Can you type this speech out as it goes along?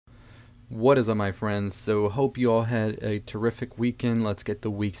What is up, my friends? So, hope you all had a terrific weekend. Let's get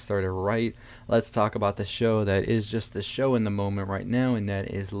the week started right. Let's talk about the show that is just the show in the moment right now, and that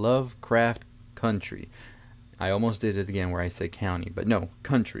is Lovecraft Country. I almost did it again where I said county, but no,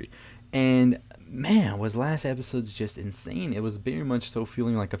 country. And man, was last episode's just insane. It was very much so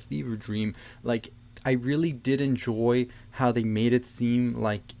feeling like a fever dream. Like, I really did enjoy how they made it seem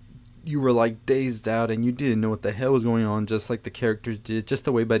like you were like dazed out and you didn't know what the hell was going on, just like the characters did, just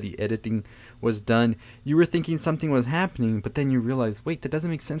the way by the editing was done. You were thinking something was happening, but then you realized, wait, that doesn't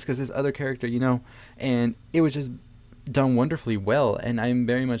make sense because this other character, and it was just done wonderfully well, and I'm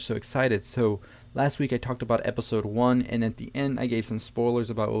very much so excited. So last week I talked about episode 1, and at the end I gave some spoilers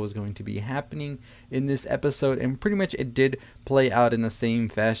about what was going to be happening in this episode, and pretty much it did play out in the same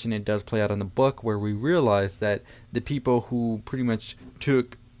fashion it does play out in the book, where we realized that the people who pretty much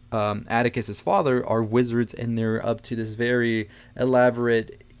took Atticus's father are wizards, and they're up to this very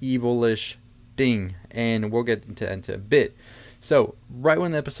elaborate, evilish thing, and we'll get into a bit. So, right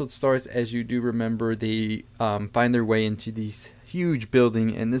when the episode starts, as you do remember, they find their way into this huge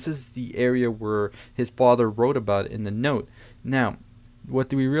building, and this is the area where his father wrote about in the note. Now, what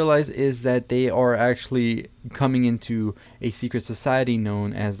do we realize is that they are actually coming into a secret society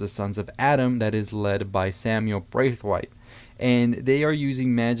known as the Sons of Adam that is led by Samuel Braithwaite. And they are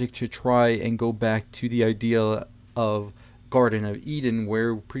using magic to try and go back to the idea of Garden of Eden,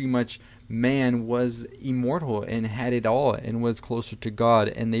 where pretty much man was immortal and had it all and was closer to God.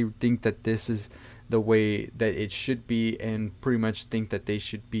 And they think that this is the way that it should be, and pretty much think that they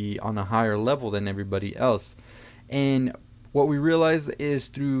should be on a higher level than everybody else. And what we realize is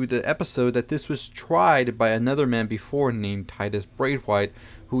through the episode that this was tried by another man before named Titus Braithwaite,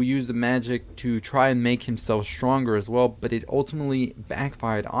 who used the magic to try and make himself stronger as well, but it ultimately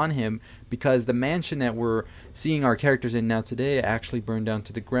backfired on him because the mansion that we're seeing our characters in now today actually burned down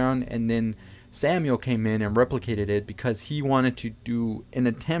to the ground, and then Samuel came in and replicated it because he wanted to do an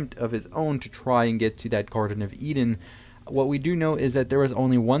attempt of his own to try and get to that Garden of Eden. What we do know is that there was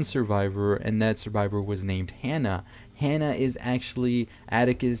only one survivor, and that survivor was named Hannah. Hannah is actually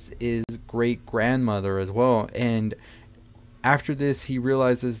Atticus's great grandmother as well, and after this he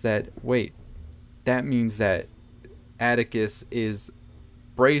realizes that, wait, that means that Atticus is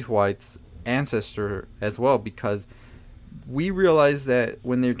Braithwaite's ancestor as well, because we realize that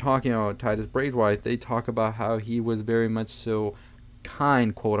when they're talking about Titus Braithwaite, they talk about how he was very much so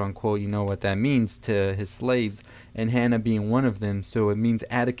kind, quote unquote, you know what that means, to his slaves, and Hannah being one of them, so it means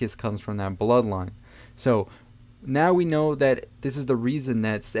Atticus comes from that bloodline. So now we know that this is the reason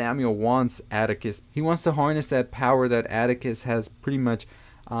that Samuel wants Atticus. He wants to harness that power that Atticus has pretty much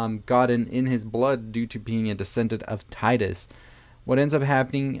gotten in his blood due to being a descendant of Titus. What ends up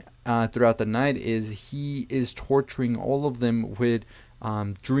happening throughout the night is he is torturing all of them with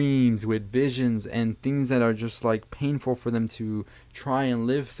dreams, with visions, and things that are just like painful for them to try and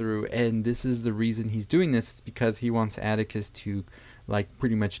live through. And this is the reason he's doing this. It's because he wants Atticus to like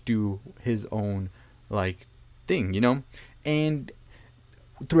pretty much do his own like thing. And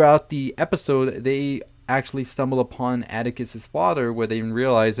throughout the episode they actually stumble upon Atticus's father, where they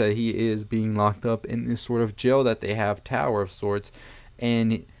realize that he is being locked up in this sort of jail that they have, tower of sorts,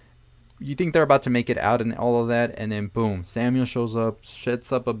 and you think they're about to make it out and all of that, and then boom, Samuel shows up,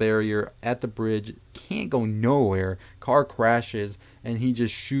 sets up a barrier at the bridge, can't go nowhere, car crashes, and he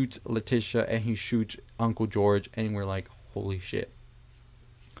just shoots Letitia and he shoots Uncle George, and we're like, holy shit.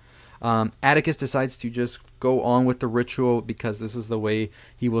 Atticus decides to just go on with the ritual because this is the way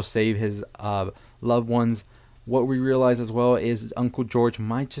he will save his loved ones. What we realize as well is Uncle George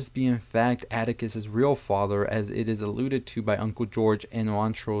might just be in fact Atticus's real father, as it is alluded to by Uncle George and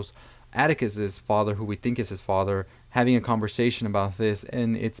Montrose, Atticus's father, who we think is his father, having a conversation about this,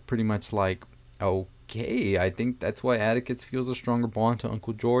 and it's pretty much like, okay, I think that's why Atticus feels a stronger bond to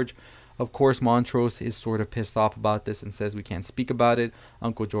Uncle George. Of course, Montrose is sort of pissed off about this and says we can't speak about it.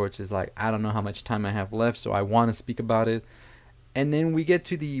 Uncle George is like, I don't know how much time I have left, so I want to speak about it. And then we get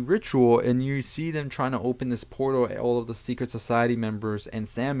to the ritual, and you see them trying to open this portal, all of the secret society members and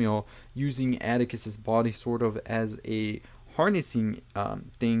Samuel using Atticus's body sort of as a harnessing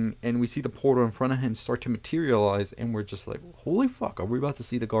thing, and we see the portal in front of him start to materialize, and we're just like, holy fuck, are we about to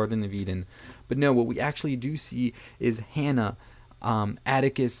see the Garden of Eden? But no, what we actually do see is Hannah,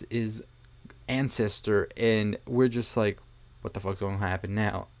 Atticus is ancestor, and we're just like, what the fuck's going to happen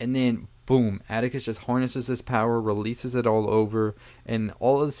now? And then boom, Atticus just harnesses his power, releases it all over, and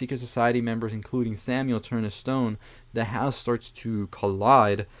all of the secret society members, including Samuel, turn to stone. The house starts to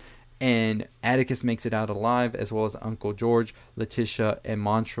collide, and Atticus makes it out alive, as well as Uncle George, Letitia, and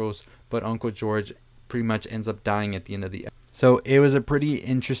Montrose, but Uncle George pretty much ends up dying at the end of the So it was a pretty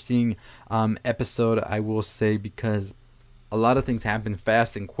interesting episode, I will say, because a lot of things happened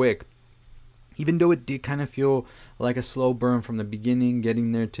fast and quick. Even though it did kind of feel like a slow burn from the beginning,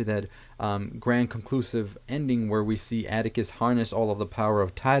 getting there to that grand conclusive ending where we see Atticus harness all of the power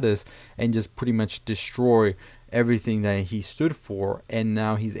of Titus and just pretty much destroy everything that he stood for, and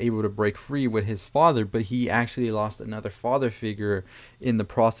now he's able to break free with his father, but he actually lost another father figure in the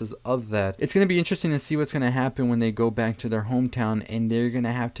process of that. It's going to be interesting to see what's going to happen when they go back to their hometown, and they're going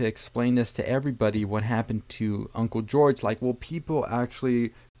to have to explain this to everybody, what happened to Uncle George. Like, will people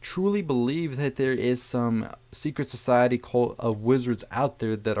actually truly believe that there is some secret society cult of wizards out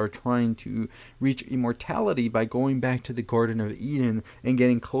there that are trying to reach immortality by going back to the Garden of Eden and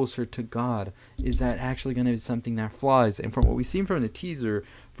getting closer to God? Is that actually going to be something that flies? And from what we've seen from the teaser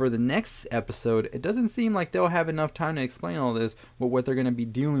for the next episode, it doesn't seem like they'll have enough time to explain all this, but what they're going to be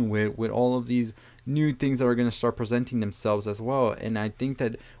dealing with all of these new things that are going to start presenting themselves as well. And I think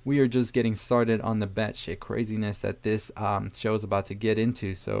that we are just getting started on the batshit craziness that this show is about to get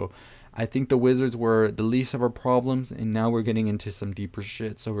into. So I think the wizards were the least of our problems, and now we're getting into some deeper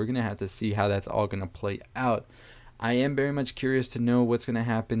shit. So we're going to have to see how that's all going to play out. I am very much curious to know what's going to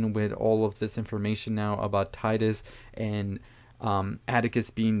happen with all of this information now about Titus and Atticus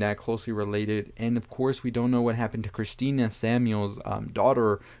being that closely related. And of course, we don't know what happened to Christina, Samuel's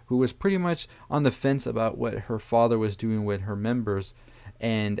daughter, who was pretty much on the fence about what her father was doing with her members,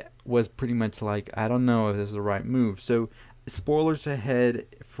 and was pretty much like, I don't know if this is the right move. So spoilers ahead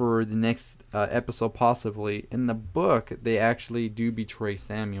for the next episode, possibly. In the book, they actually do betray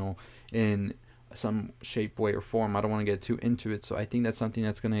Samuel in some shape, way, or form. I don't want to get too into it, so I think that's something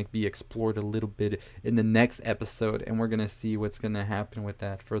that's going to be explored a little bit in the next episode, and we're going to see what's going to happen with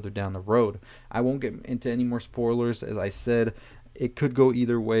that further down the road. I won't get into any more spoilers. As I said, it could go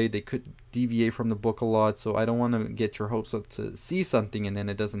either way. They could deviate from the book a lot, so I don't want to get your hopes up to see something and then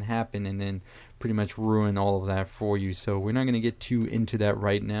it doesn't happen and then pretty much ruin all of that for you. So we're not going to get too into that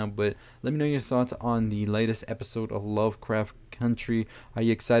right now, but let me know your thoughts on the latest episode of Lovecraft Country. Are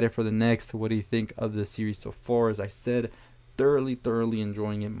you excited for the next? What do you think of the series so far? As I said, thoroughly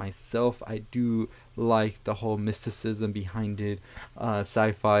enjoying it myself. I do like the whole mysticism behind it,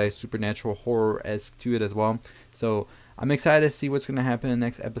 sci-fi, supernatural horror-esque to it as well. So I'm excited to see what's going to happen in the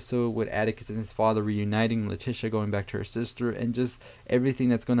next episode with Atticus and his father reuniting, Letitia going back to her sister, and just everything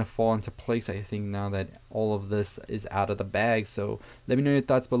that's going to fall into place, I think, now that all of this is out of the bag. So let me know your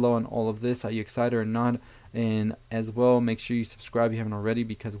thoughts below on all of this. Are you excited or not? And as well, make sure you subscribe if you haven't already,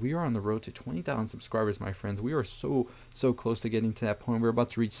 because we are on the road to 20,000 subscribers, my friends. We are so close to getting to that point. We're about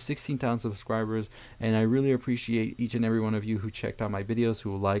to reach 16,000 subscribers, and I really appreciate each and every one of you who checked out my videos,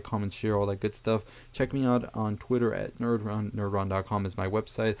 who like, comment, share, all that good stuff. Check me out on Twitter at nerdron. Nerdron.com is my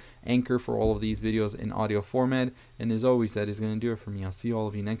website. Anchor for all of these videos in audio format. And as always, that is going to do it for me. I'll see all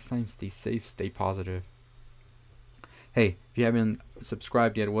of you next time. Stay safe, stay positive. Hey, if you haven't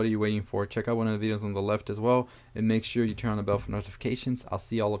subscribed yet, what are you waiting for? Check out one of the videos on the left as well, and make sure you turn on the bell for notifications. I'll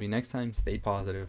see all of you next time. Stay positive.